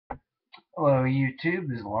Hello YouTube,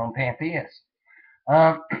 this is Lone Pantheist.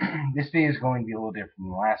 This video is going to be a little different from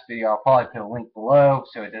the last video. I'll probably put a link below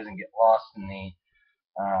so it doesn't get lost in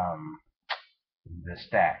the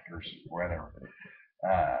stack or whatever.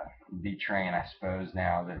 The train, I suppose,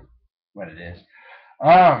 now that what it is.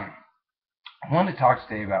 I wanted to talk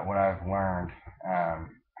today about what I've learned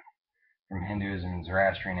from Hinduism and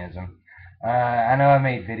Zoroastrianism. I know I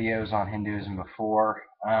made videos on Hinduism before.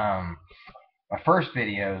 My first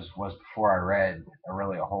videos was before I read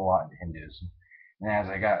really a whole lot into Hinduism. And as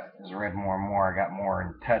I read more and more, I got more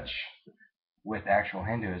in touch with actual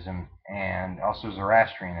Hinduism and also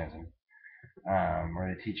Zoroastrianism,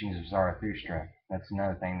 or the teachings of Zarathustra. That's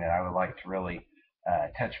another thing that I would like to really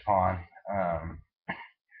touch upon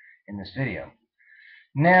in this video.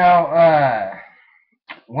 Now,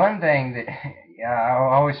 one thing that I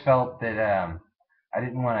always felt that I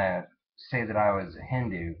didn't want to say that I was a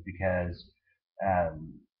Hindu because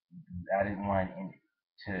um, I didn't want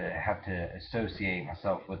to have to associate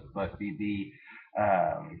myself with the book, be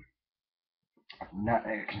not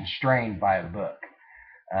constrained by a book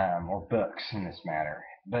or books in this matter.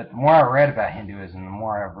 But the more I read about Hinduism, the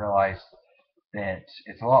more I've realized that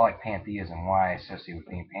it's a lot like pantheism. Why I associate with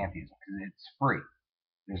being pantheism? Because it's free.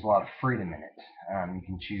 There's a lot of freedom in it. You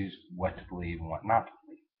can choose what to believe and what not to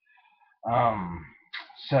believe.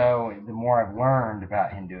 So the more I've learned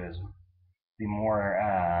about Hinduism, the more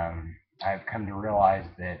I've come to realize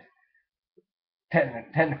that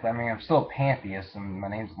technically, I mean, I'm still a pantheist, and my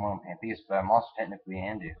name's Lone Pantheist, but I'm also technically a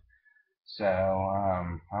Hindu. So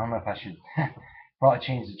I don't know if I should probably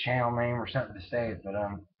change the channel name or something to say it, but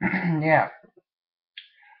yeah,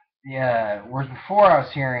 yeah. Whereas before, I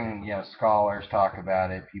was hearing scholars talk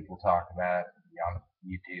about it, people talk about it on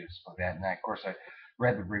YouTube, stuff like that, and of course I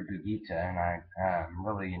read the Bhagavad Gita, and I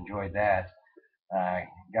really enjoyed that.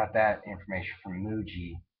 Got that information from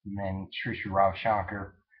Muji, and then Sri Ravi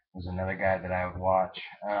Shankar was another guy that I would watch.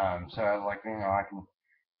 So I was like, I can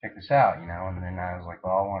check this out, and then I was like,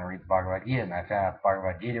 well, I want to read the Bhagavad Gita, and I found out the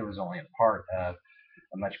Bhagavad Gita was only a part of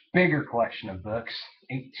a much bigger collection of books,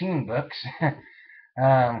 18 books,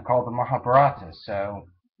 called the Mahabharata. So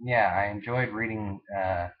yeah, I enjoyed reading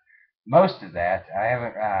most of that. I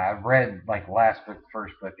haven't. I've read like the last book, the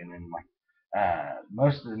first book, and then like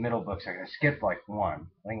most of the middle books. I skipped like one.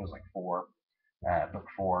 I think it was like four, book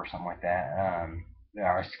four or something like that.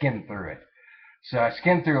 I skimmed through it. So I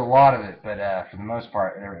skimmed through a lot of it, but for the most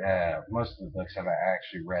part, most of the books I've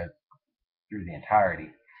actually read through the entirety.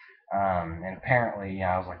 And apparently,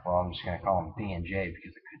 I was like, well, I'm just going to call them D and J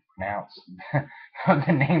because I couldn't pronounce.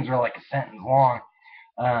 The names were like a sentence long.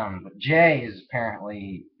 But J is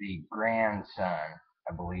apparently the grandson,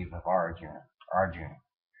 I believe, of Arjuna. Arjuna.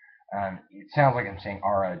 It sounds like I'm saying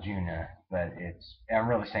Arjuna, but I'm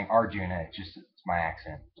really saying Arjuna. It's my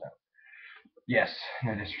accent. So yes,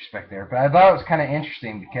 no disrespect there. But I thought it was kind of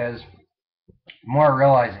interesting because the more I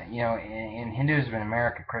realize that, in Hinduism in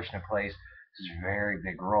America, Krishna plays this very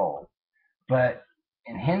big role. But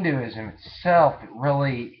in Hinduism itself,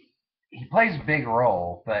 he plays a big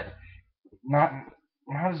role, but not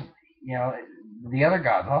not as the other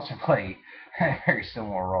gods also play a very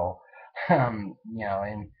similar role. And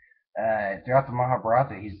throughout the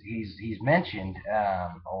Mahabharata, he's mentioned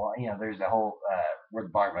a lot. There's the whole where the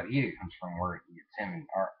Bhagavad Gita comes from, where it's him and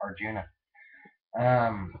Arjuna.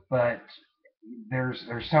 But there's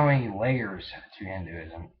so many layers to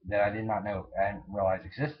Hinduism that I didn't realize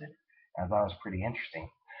existed. I thought it was pretty interesting.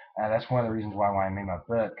 That's one of the reasons why when I made my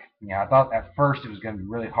book, I thought at first it was going to be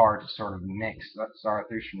really hard to sort of mix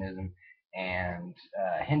Zarathustrianism and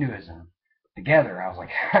Hinduism together. I was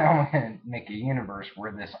like, I want to make a universe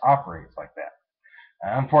where this operates like that.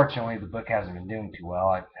 Unfortunately, the book hasn't been doing too well.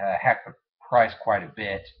 I've hacked the price quite a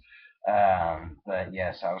bit. But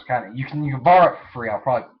yes, I was kind of you can borrow it for free. I'll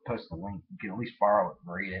probably post the link. You can at least borrow it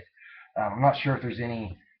and read it. I'm not sure if there's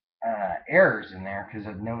any errors in there because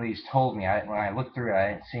nobody's told me. When I looked through it, I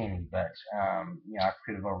didn't see any, but I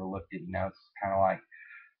could have overlooked it. It's kind of like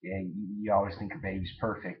you always think a baby's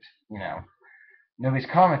perfect. Nobody's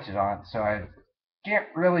commented on it, so I can't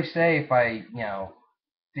really say if I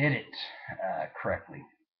did it correctly.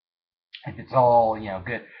 If it's all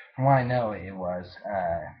good, from what I know, it was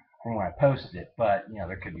from when I posted it, but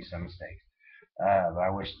there could be some mistakes. But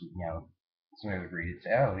I wish somebody would read it and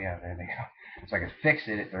say, oh yeah, there they go, so I could fix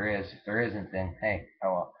it if there is. If there isn't, then hey,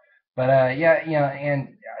 oh well. But yeah,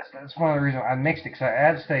 and that's one of the reasons I mixed it because I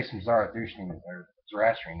had to study some Zoroastrianism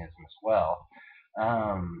as well.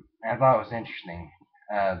 I thought it was interesting.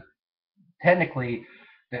 Technically,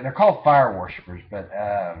 they're called fire worshippers, but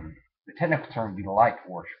the technical term would be light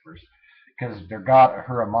worshippers because their god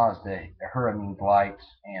Ahura Mazda, Ahura means light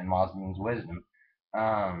and Mazda means wisdom.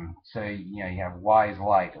 So you have wise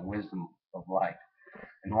light, wisdom of light,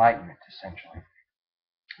 enlightenment essentially.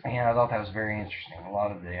 And I thought that was very interesting. A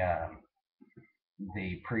lot of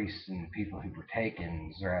the priests and people who partake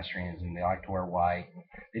in Zoroastrianism, they like to wear white.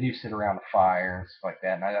 They do sit around a fire and stuff like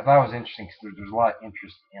that. And I thought it was interesting because there's a lot of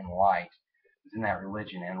interest in light in that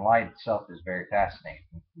religion, and light itself is very fascinating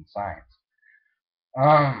in science.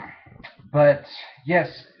 Um, but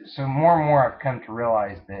yes, so more and more I've come to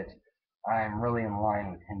realize that I'm really in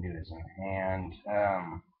line with Hinduism, and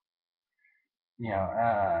you know,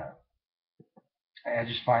 I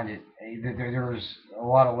just find it there was a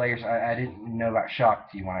lot of layers. I didn't know about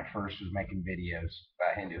Shakti when I first was making videos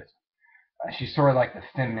about Hinduism. She's sort of like the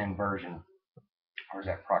feminine version, or is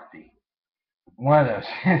that Prakti? One of those.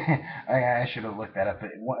 I should have looked that up.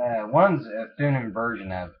 But one's a feminine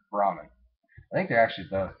version of Brahman. I think they're actually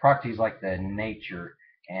both. Prakti is like the nature,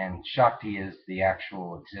 and Shakti is the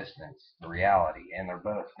actual existence, the reality, and they're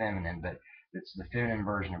both feminine, but it's the feminine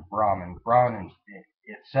version of Brahman. Brahman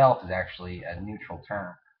itself is actually a neutral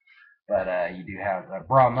term, but you do have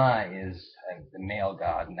Brahma is the male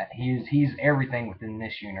god, and that he's everything within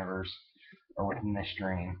this universe or within this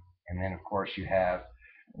dream, and then of course you have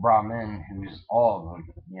Brahman, who's all of them,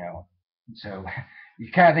 So you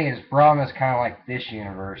kind of think it's Brahma's kind of like this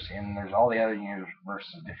universe, and there's all the other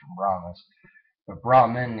universes of different Brahmas. But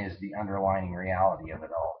Brahman is the underlying reality of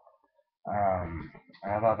it all.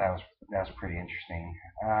 I thought that was pretty interesting.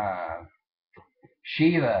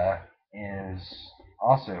 Shiva is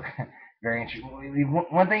also very interesting.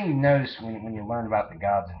 One thing you notice when you learn about the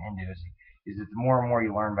gods in Hinduism is that the more and more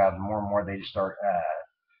you learn about them, the more and more they just start.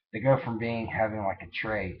 They go from having like a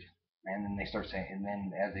trait, and then they start saying, and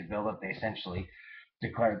then as they build up, they essentially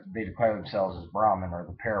declare themselves as Brahman or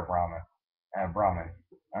the para-Brahman, Brahman.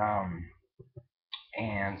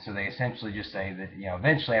 And so they essentially just say that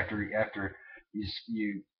eventually after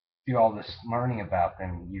you do all this learning about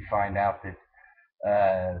them, you find out that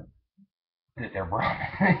they're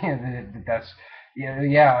Brahmin. That's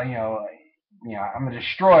I'm a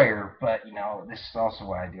destroyer, but this is also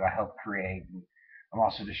what I do. I help create. And I'm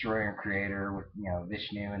also a destroyer and creator with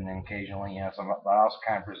Vishnu, and then occasionally so I also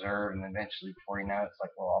kind of preserve, and eventually before you know it, it's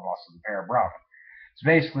like, well, I'm also the para-Brahman. So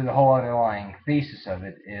basically, the whole underlying thesis of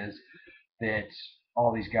it is that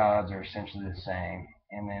all these gods are essentially the same,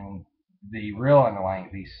 and then the real underlying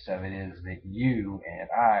thesis of it is that you and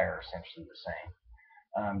I are essentially the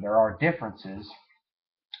same. There are differences,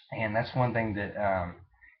 and that's one thing that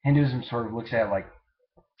Hinduism sort of looks at, like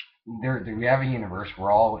we have a universe,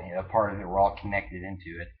 we're all a part of it, we're all connected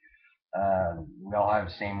into it, we all have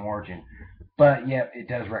the same origin, but yet it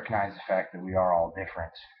does recognize the fact that we are all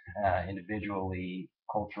different, individually,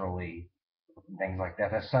 culturally, and things like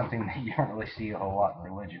that. That's something that you don't really see a whole lot in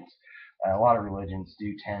religions. A lot of religions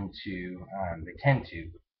do tend to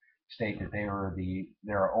state that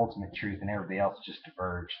they're ultimate truth, and everybody else just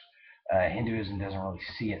diverged. Hinduism doesn't really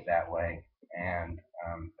see it that way, and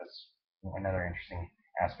that's another interesting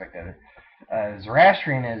aspect of it.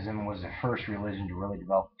 Zoroastrianism was the first religion to really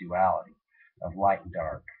develop duality of light and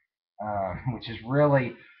dark, which is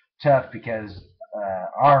really tough because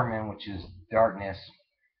Ahriman, which is darkness,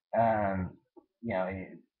 um,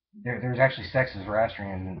 there's actually sects of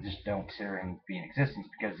Zoroastrianism that just don't consider him to be in existence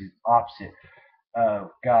because he's opposite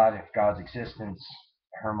of God. If God's existence,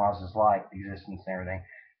 Hermos's light, existence, and everything,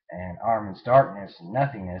 and Ahriman's darkness and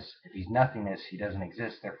nothingness. If he's nothingness, he doesn't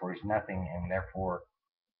exist. Therefore, he's nothing, and therefore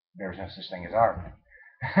there's no such thing as Ahriman.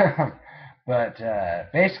 But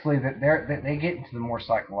basically, they get into the more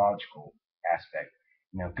psychological aspect.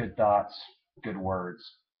 Good thoughts, good words,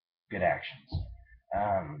 good actions.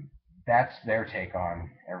 That's their take on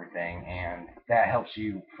everything, and that helps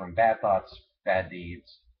you from bad thoughts, bad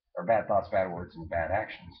deeds, or bad thoughts, bad words, and bad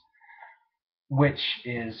actions, which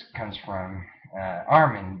comes from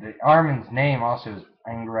Ahriman. Ahriman's name also is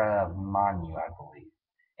Angra Manu, I believe.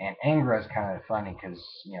 And Angra is kind of funny because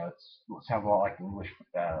it sounds a lot like the English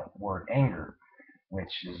word anger,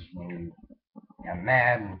 which is when you're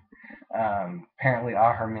mad. And, apparently,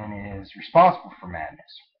 Ahriman is responsible for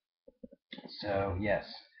madness. So yes,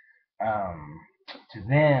 to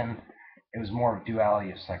them, it was more of duality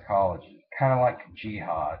of psychology, kind of like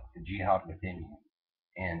jihad, the jihad within you,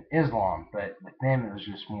 and Islam. But with them, it was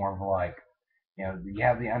just more of like, you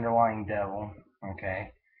have the underlying devil,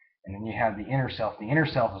 okay, and then you have the inner self. The inner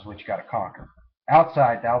self is what you got to conquer.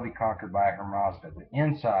 Outside, that'll be conquered by Hermazda, but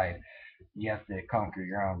inside, you have to conquer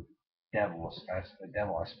your own devil, I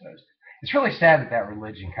suppose. It's really sad that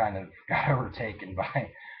religion kind of got overtaken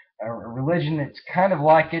by a religion that's kind of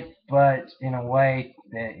like it, but in a way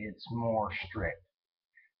that it's more strict.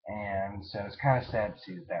 And so it's kind of sad to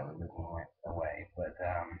see that that religion went away. But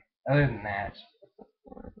other than that,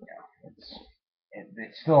 it's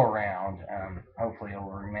it's still around. Hopefully, it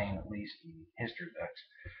will remain at least in history books.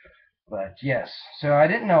 But yes, so I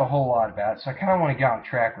didn't know a whole lot about it, so I kind of want to get on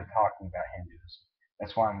track with talking about Hinduism.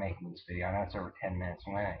 That's why I'm making this video. I know it's over 10 minutes.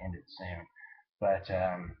 I'm going to end it soon. But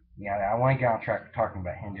yeah, I want to get on track with talking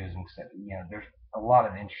about Hinduism because there's a lot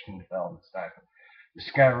of interesting developments that I've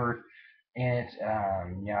discovered in it.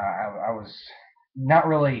 I was not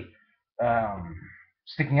really um,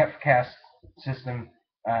 sticking up for caste system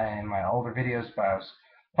in my older videos, but I was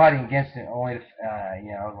fighting against it only to,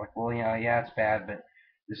 I was like, well, yeah, it's bad, but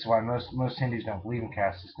this is why most Hindus don't believe in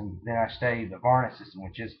caste system. Then I studied the Varna system,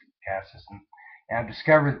 which is caste system, and I've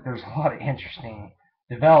discovered that there's a lot of interesting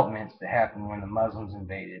developments that happened when the Muslims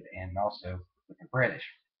invaded, and also with the British,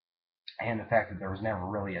 and the fact that there was never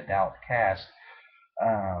really a Dalit caste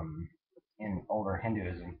um, in older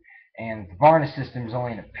Hinduism. And the Varna system is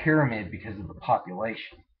only in a pyramid because of the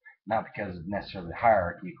population, not because of necessarily the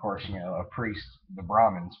hierarchy. Of course, a priest, the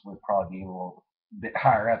Brahmins, would probably be a little bit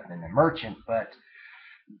higher up than the merchant, but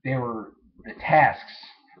they were the tasks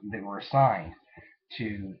that were assigned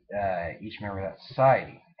to each member of that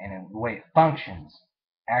society, and the way it functions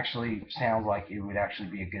actually sounds like it would actually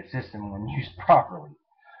be a good system when used properly.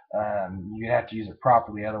 You have to use it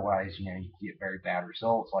properly, otherwise, you get very bad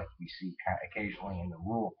results, like we see occasionally in the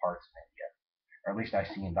rural parts of India, or at least I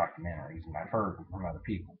see in documentaries, and I've heard from other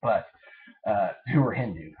people, but who are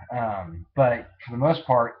Hindu. But for the most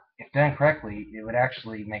part, if done correctly, it would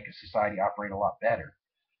actually make a society operate a lot better,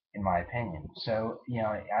 in my opinion. So,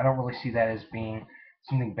 I don't really see that as being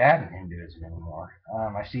something bad in Hinduism anymore.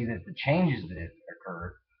 I see that the changes that have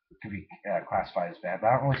occurred could be classified as bad, but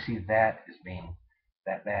I don't really see that as being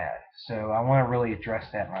that bad. So I want to really address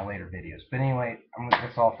that in my later videos. But anyway,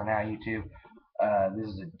 that's all for now, YouTube. This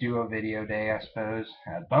is a duo video day, I suppose.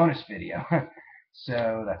 A bonus video.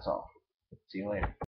 So that's all. See you later.